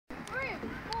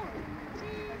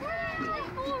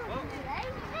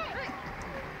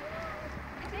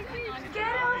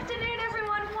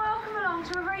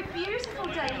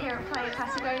here at Playa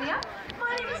Patagonia.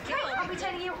 My name is Kate. I'll be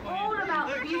telling you all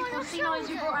about the beautiful sea lions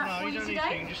we brought out for you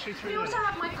today. We also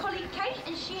have my colleague Kate,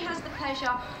 and she has the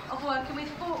pleasure of working with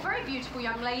 4 very beautiful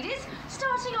young ladies.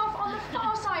 Starting off on the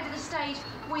far side of the stage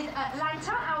with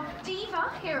Atlanta, our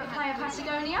diva here at Playa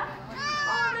Patagonia.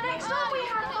 On the next one we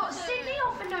have got Sydney,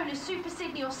 often known as Super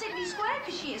Sydney or Sydney Square,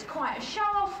 because she is quite a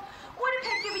show-off.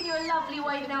 Winnipeg giving you a lovely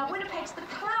wave now. Winnipeg's the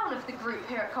clown of the group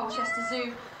here at Colchester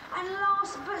Zoo. And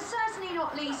last but certainly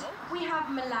not least, we have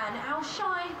Milan, our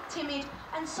shy, timid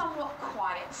and somewhat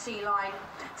quiet sea lion.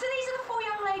 So these are the 4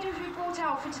 young ladies we brought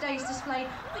out for today's display.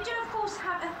 We do of course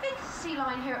have a 5th sea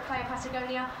lion here at Playa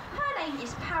Patagonia. Her name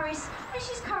is Paris, and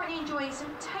she's currently enjoying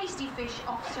some tasty fish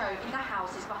off-show in the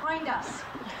houses behind us.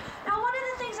 Now, one of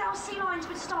the things our sea lions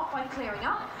would start by clearing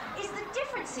up is the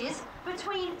differences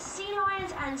between sea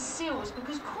lions and seals,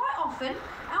 because quite often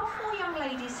our 4 young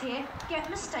ladies here get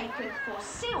mistaken for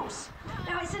seals.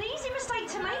 Now, it's an easy mistake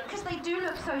to make because they do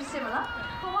look so similar,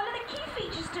 but one of the key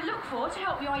features to look for to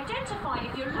help you identify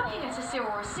if you're looking at a seal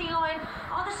or a sea lion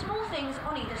are the small things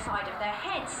on either side of their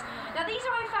heads. Now, these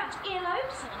are in fact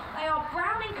earlobes. They are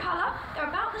brown in colour, they're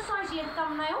about the size of your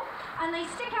thumbnail, and they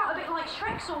stick out a bit like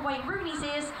Shrek's or Wayne Rooney's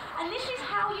ears, and this is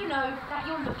how you know that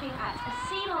you're looking at a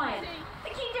sea lion.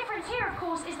 The key difference here, of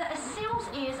course, is that a seal's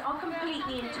ears are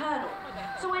completely internal.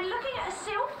 So when looking at a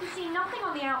seal, you see nothing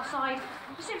on the outside,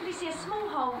 you simply see a small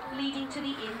hole leading to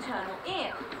the internal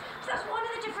ear. So that's one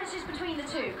of the differences between the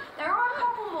 2. There are a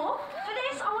couple more. For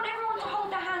this, I want everyone to hold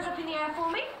their hands up in the air for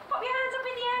me. Pop your hands up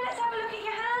in the air, let's have a look at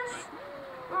your hands.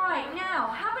 Right,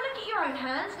 now, have a look at your own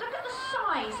hands. Look at the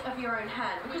size of your own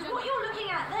hand, because what you're looking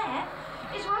at there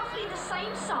is roughly the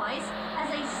same size as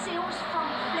a seal's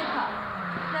front flipper.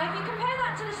 Now, if you compare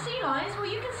that to the sea lions, well,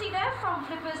 you can see their front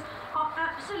flippers are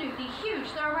absolutely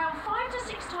huge. They're around 5 to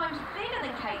 6 times bigger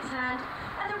than Kate's hand,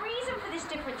 and the reason for this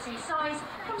difference in size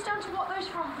comes down to what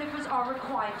those front flippers are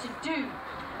required to do.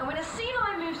 And when a sea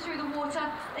lion moves through the water,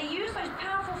 they use those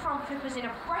powerful front flippers in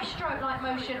a breaststroke-like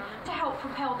motion to help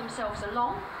propel themselves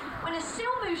along. When a seal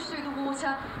moves through the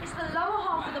water, it's the lower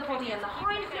half of the body and the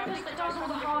hind flippers that does all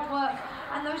the hard work,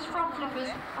 and those front flippers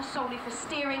are solely for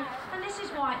steering, and this is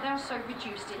why they are so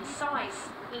reduced in size.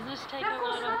 Now, of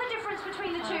course, another difference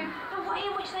between the 2, the way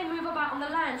in which they move about on the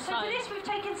land. So for this, we've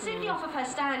taken Sydney off of her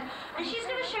stand, and she's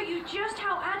going to show you just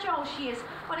how agile she is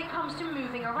when it comes to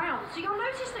moving around. So you'll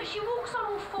notice that she walks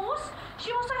on all 4s.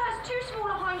 She also has 2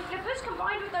 smaller hind flippers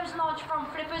combined with those large front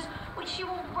flippers, which she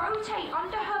will rotate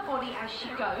under her body as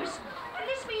she goes. And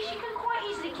this means she can quite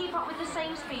easily keep up with the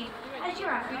same speed as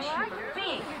your average human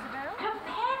being.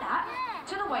 Compare that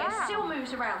to the way a seal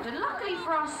moves around, and luckily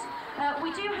for us,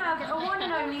 we do have a one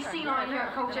and only sea lion here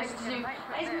at Colchester Zoo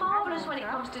that is marvellous when it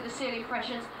comes to the seal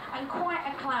impressions, and quite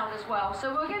a clown as well.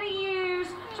 So we're going to use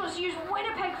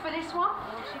Winnipeg for this one.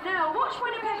 Now watch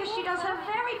Winnipeg as she does her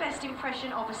very best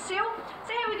impression of a seal.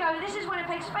 So here we go, this is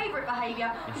Winnipeg's favourite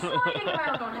behaviour, sliding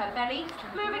around on her belly,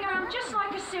 moving around just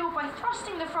like a seal by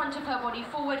thrusting the front of her body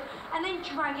forward and then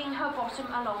dragging her bottom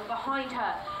along behind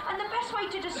her. And the best way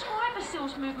to describe a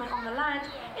seal's movement on the land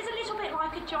is a little bit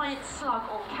like a giant slug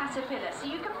or caterpillar. So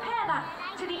you compare that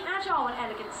to the agile and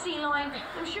elegant sea lion,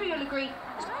 I'm sure you'll agree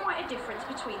there's quite a difference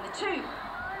between the 2.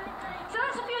 So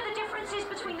that's a few of the differences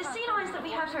between the sea lions that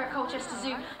we have here at Colchester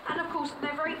Zoo, and of course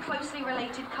their very closely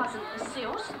related cousin, the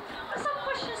seals. But some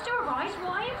questions do arise,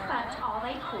 why in fact are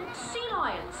they called sea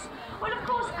lions? Well, of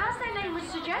course, as their name would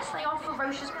suggest, they are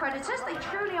ferocious predators. They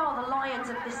truly are the lions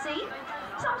of the sea.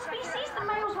 Some species, the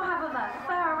males will have a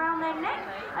fur around their neck,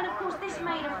 and of course this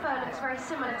mane of fur looks very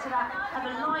similar to that of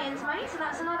a lion's mane, so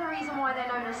that's another reason why they're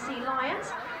known as sea lions.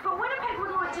 But Winnipeg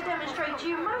would like to demonstrate to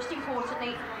you, most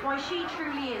importantly, why she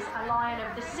truly is a lion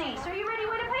of the sea. So are you ready,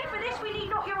 Winnipeg? For this, we need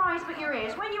not your eyes but your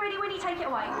ears. When you're ready, Winnie, take it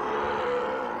away.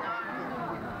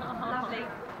 Lovely.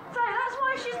 So that's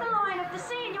why she's the lion of the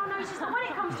sea, and you'll notice that when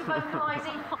it comes to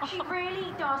vocalising, she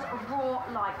really does roar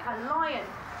like a lion.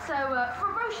 So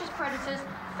ferocious predators,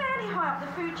 fairly high up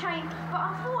the food chain, but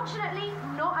unfortunately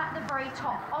not at the very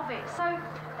top of it. So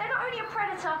they're not only a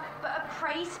predator, but a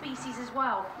prey species as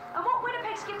well. And what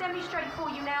Winnipeg's going to demonstrate for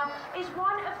you now is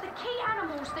one of the key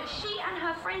animals that she and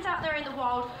her friends out there in the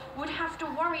wild would have to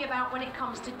worry about when it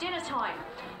comes to dinner time.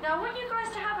 Now I want you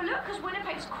guys to have a look, because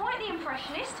Winnipeg's quite the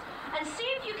impressionist, and see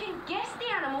if you can guess the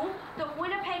animal that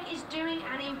Winnipeg is doing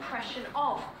an impression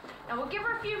of. Now we'll give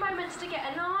her a few moments to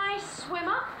get a nice swim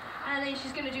up, and then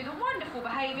she's going to do the wonderful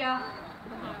behaviour.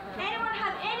 Anyone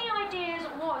have any ideas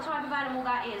what type of animal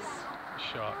that is?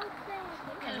 Shark.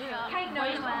 Kate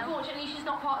knows, but unfortunately she's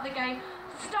not part of the game.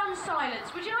 Stunned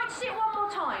silence. Would you like to see it one more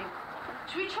time?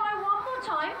 Should we try one more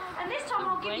time? And this time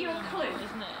I'll give you a clue.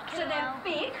 So they're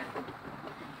big,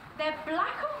 They're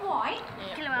black and white,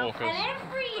 and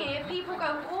every year people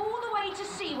go all the way to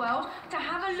SeaWorld to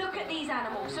have a look at these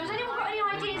animals. So has anyone got any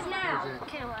ideas now?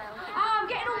 I'm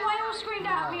getting a whale screamed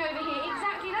out at me over here.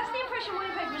 Exactly, that's the impression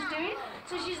Winnipeg was doing.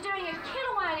 So she's doing a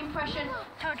killer whale impression,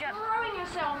 throwing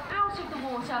herself out of the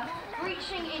water,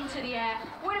 reaching into the air.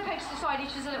 Winnipeg's decided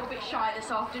she's a little bit shy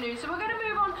this afternoon, so we're going to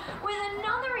move on with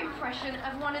another impression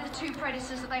of one of the two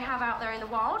predators that they have out there in the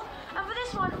wild. And for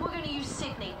this one, we're going to use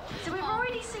Sydney. So we've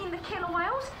already seen the killer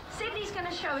whales. Sydney's going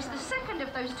to show us the second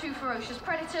of those two ferocious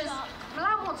predators.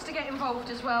 Milan wants to get involved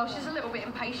as well. She's a little bit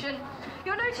impatient.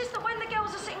 You'll notice that when the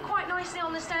girls are sitting quite nicely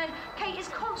on the stand, Kate is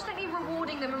constantly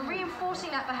rewarding them and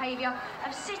reinforcing that behaviour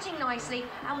of sitting nicely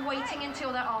and waiting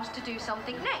until they're asked to do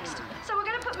something next. So we're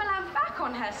going to put Milan back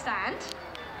on her stand.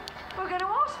 We're going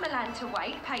to ask Milan to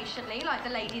wait patiently, like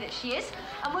the lady that she is,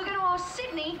 and we're going to ask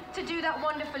Sydney to do that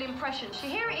wonderful impression.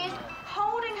 Here it is,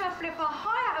 holding her flipper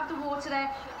high out of the water there.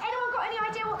 Anyone got any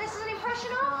idea what this is an impression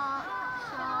of?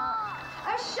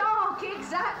 A shark,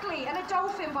 exactly, and a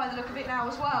dolphin by the look of it now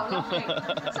as well. Lovely.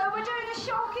 So we're doing a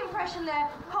shark impression there,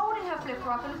 holding her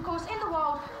flipper up, and of course in the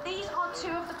wild, these are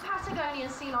two of the Patagonian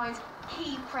sea lions'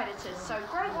 key predators, so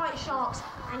great white sharks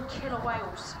and killer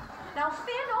whales. Now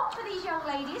fear not for these young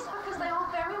ladies, because they are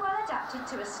very well adapted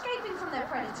to escaping from their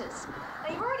predators.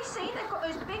 Now you've already seen they've got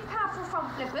those big powerful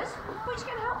front flippers, which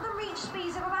can help them reach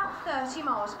speeds of about 30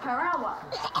 miles per hour.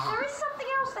 There is something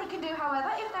else they can do,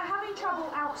 however, if they're having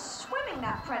trouble out swimming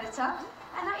that predator,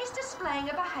 and that is displaying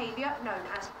a behaviour known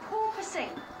as porpoising.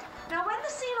 Now when the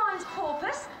sea lions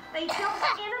porpoise, they jump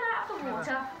in and out of the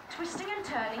water, twisting and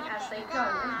turning as they go.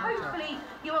 And hopefully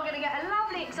you are going to get a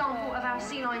lovely example of our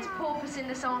sea lions porpoising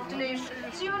this afternoon.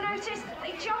 So you'll notice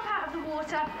they jump out of the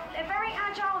water, they're very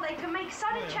agile, they can make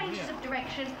sudden changes of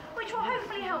direction, which will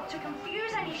hopefully help to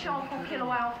confuse any shark or killer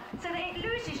whale so that it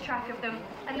loses track of them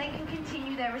and they can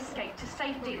continue their escape to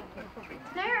safety.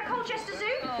 Now here at Colchester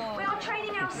Zoo, we are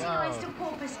training our sea lions to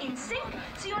porpoise in sync.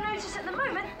 So you'll notice at the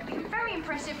moment, very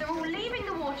impressive, they're all leaving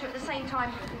the water at the same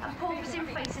time and porpoising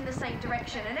facing the same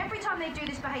direction. And every time they do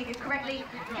this behaviour correctly,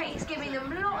 Kate's giving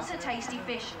them lots of tasty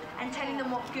fish and telling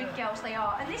them what good girls they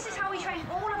are. And this is how we train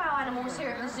all of our animals here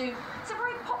at the zoo. It's a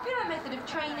very popular method of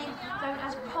training known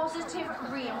as positive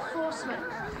reinforcement.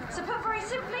 So put very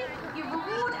simply, you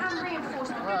reward and reinforce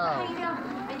the good behaviour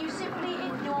and you simply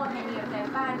ignore any of their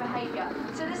bad behaviour.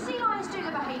 So the sea lions do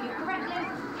the behaviour correctly,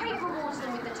 Kate rewards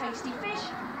them with the tasty fish.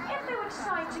 If they would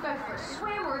decide to go for a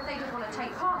swim or if they didn't want to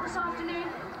take part this afternoon,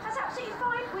 that's absolutely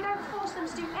fine. We don't force them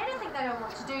to do anything they don't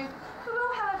want to do. We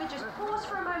will, however, just pause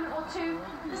for a moment or two.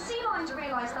 The sea lions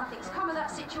realise nothing's come of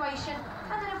that situation,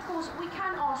 and then, of course, we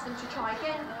can ask them to try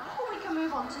again, or we can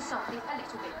move on to something a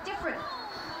little bit different.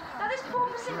 Now, this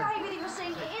porpoising behaviour that you're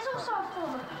seeing, it is also a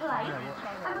form of play,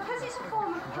 and because it's a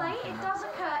form of play, it does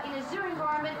occur in a zoo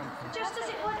environment, just as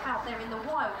it would out there in the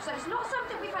wild. So it's not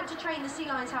something we've had to train the sea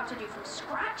lions how to do from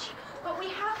scratch, but we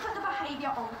have put the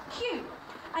behaviour on cue.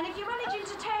 And if you're managing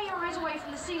to tear your eyes away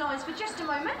from the sea lions for just a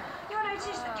moment, you'll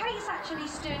notice that Kate's actually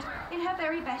stood in her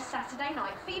very best Saturday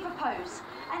night fever pose.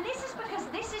 And this is because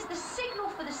this is the signal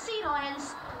for the sea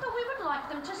lions that we would like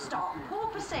them to start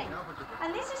porpoising.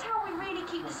 And this is how we really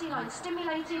keep the sea lions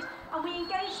stimulated and we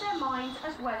engage their minds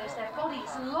as well as their bodies.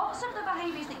 And lots of the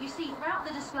behaviours that you see throughout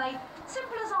the display,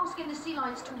 simple as asking the sea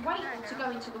lions to wait to go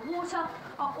into the water,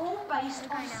 are all based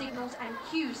on signals and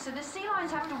cues. So the sea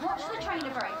lions have to watch the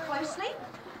trainer very closely.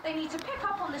 They need to pick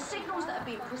up on the signals that are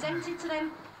being presented to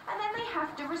them, and then they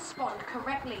have to respond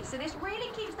correctly. So this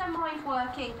really keeps their mind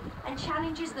working and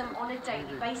challenges them on a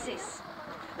daily basis.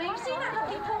 Now you've seen that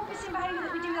lovely porpoising behaviour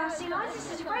that we do with our sea lions.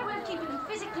 This is a great way of keeping them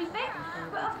physically fit,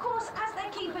 but of course, as their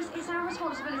keepers, it's our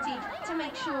responsibility to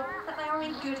make sure that they are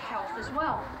in good health as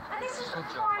well. And this is the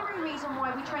primary reason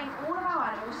why we train all of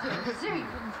our animals here at the zoo.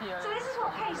 So this is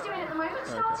what Kate's doing at the moment,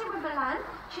 starting with Milan.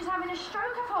 She's having a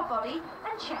stroke of her body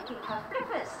and checking her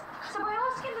flippers. So by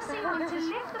asking the sea lion to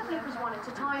lift the flippers one at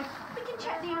a time, we can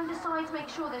check the undersides, make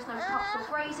sure there's no cuts or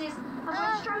grazes, and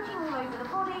by stroking all over the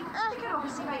body, we can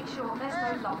obviously make sure there's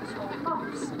no lumps or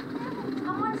bumps.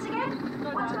 And once again,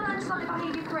 once Milan's done the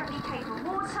behaviour correctly, Kate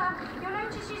rewards her. You'll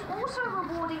notice she's also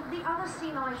rewarding the other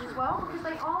sea lions as well, because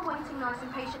they are waiting nice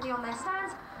and patiently on their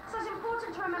stands. So it's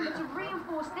important to remember to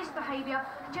reinforce this behaviour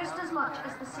just as much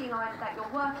as the sea lion that you're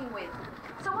working with.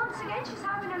 So once again, she's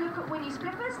having a look at Winnie's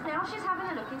flippers. Now she's having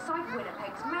a look inside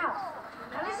Winnipeg's mouth.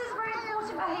 Now this is a very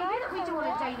important behaviour that we do on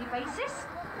a daily basis.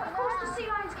 Of course, the sea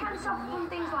lions can suffer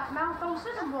from things like mouth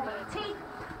ulcers and wobbly teeth,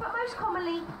 but most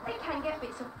commonly, they can get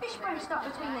bits of fish spruced up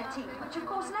between their teeth, which of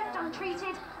course left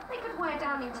untreated, they could wear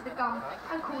down into the gum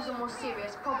and cause a more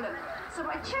serious problem. So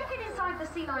by checking inside the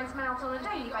sea lion's mouth on a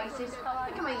daily basis,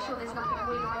 we can make sure there's nothing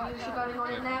weird or unusual going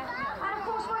on in there. And of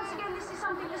course, once again, this is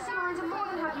something the sea lions are more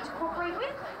than happy to cooperate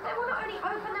with. They will not only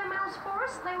open their mouths for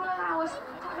us, they will allow us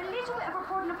to have a little bit of a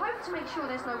prod and a poke to make sure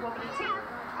there's no wobbly teeth.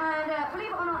 And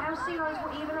believe it or not, our sea lions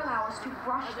will even allow us to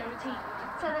brush their teeth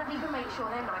so that we can make sure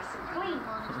they're nice and clean.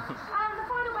 And the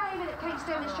final behaviour that Kate's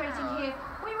demonstrating here,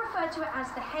 we refer to it as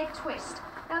the head twist.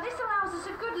 Now this allows us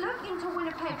a good look into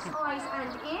Winnipeg's eyes and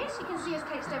ears. You can see as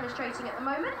Kate's demonstrating at the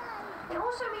moment. It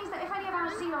also means that if any of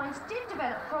our sea lions did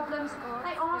develop problems,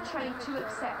 they are trained to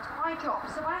accept eye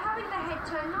drops. So by having the head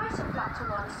turned nice and flat to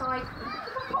one side,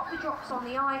 you can pop the drops on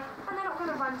the eye and they're not going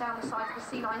to run down the side of the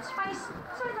sea lion's face.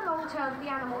 So in the long term,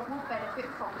 the animal will benefit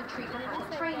from the treatment and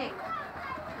the training.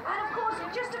 And of course,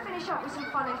 just to finish up with some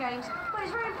fun and games, but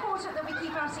it's very important that we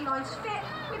keep our sea lions fit,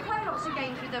 we play lots of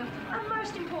games with them, and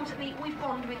most importantly, we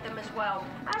bond with them as well.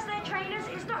 As their trainers,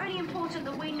 it's not only important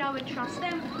that we know and trust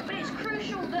them, but it's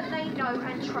crucial that they know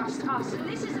and trust us. And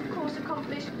this is of course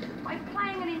accomplished by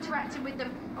playing and interacting with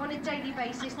them on a daily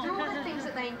basis through all the things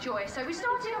that they enjoy. So we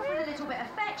started off with a little bit of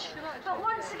fetch, but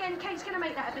once again, Kate's going to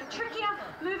make that a bit trickier,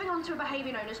 moving on to a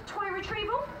behaviour known as toy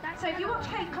retrieval. So if you watch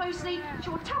Kate closely, she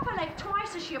will tap her leg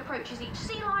twice as she approaches each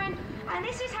sea lion, and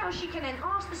this is how she can then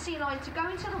ask the sea lion to go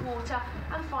into the water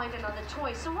and find another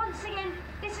toy. So once again,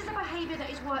 this is a behaviour that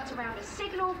is worked around a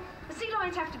signal. The sea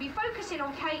lions have to be focusing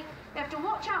on Kate, they have to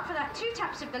watch out for that 2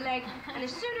 taps of the leg, and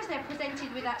as soon as they're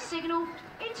presented with that signal,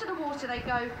 into the water they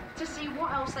go to see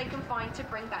what else they can find to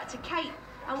bring back to Kate.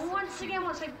 And once again,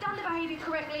 once they've done the behaviour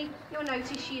correctly, you'll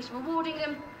notice she is rewarding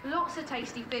them lots of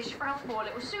tasty fish for our 4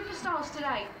 little superstars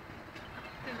today.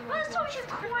 Well, that's told you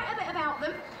quite a bit about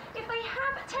them. If they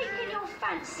have taken your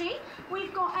fancy,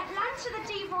 we've got Atlanta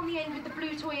the diva on the end with the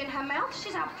blue toy in her mouth.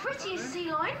 She's our prettiest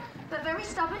sea lion, but very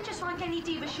stubborn, just like any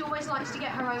diva. She always likes to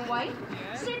get her own way.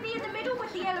 Sydney in the middle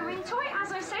with the yellow ring toy.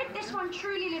 As I said, this one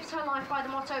truly lives her life by the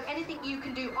motto, anything you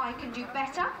can do, I can do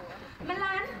better.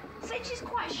 Milan said she's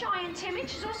quite shy and timid.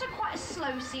 She's also quite a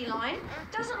slow sea lion.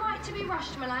 Doesn't like to be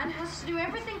rushed, Milan. Has to do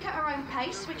everything at her own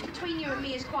pace, which between you and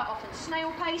me is quite often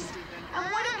snail pace. And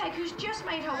Winnipeg, who's just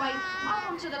made her way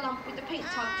up onto the lump with the pink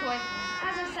tug toy.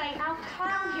 As I say, our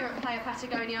clown here at Player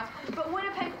Patagonia, but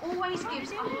Winnipeg always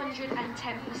gives 110%.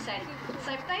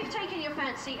 So if they've taken your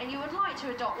fancy and you would like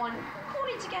to adopt one, call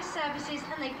into guest services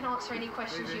and they can answer any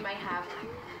questions you may have.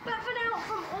 But for now,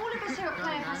 from all of us here at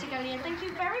Player Patagonia, thank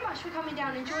you very much for coming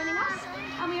down and joining us,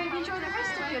 and we hope you enjoy the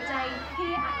rest of your day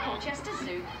here at Colchester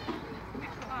Zoo.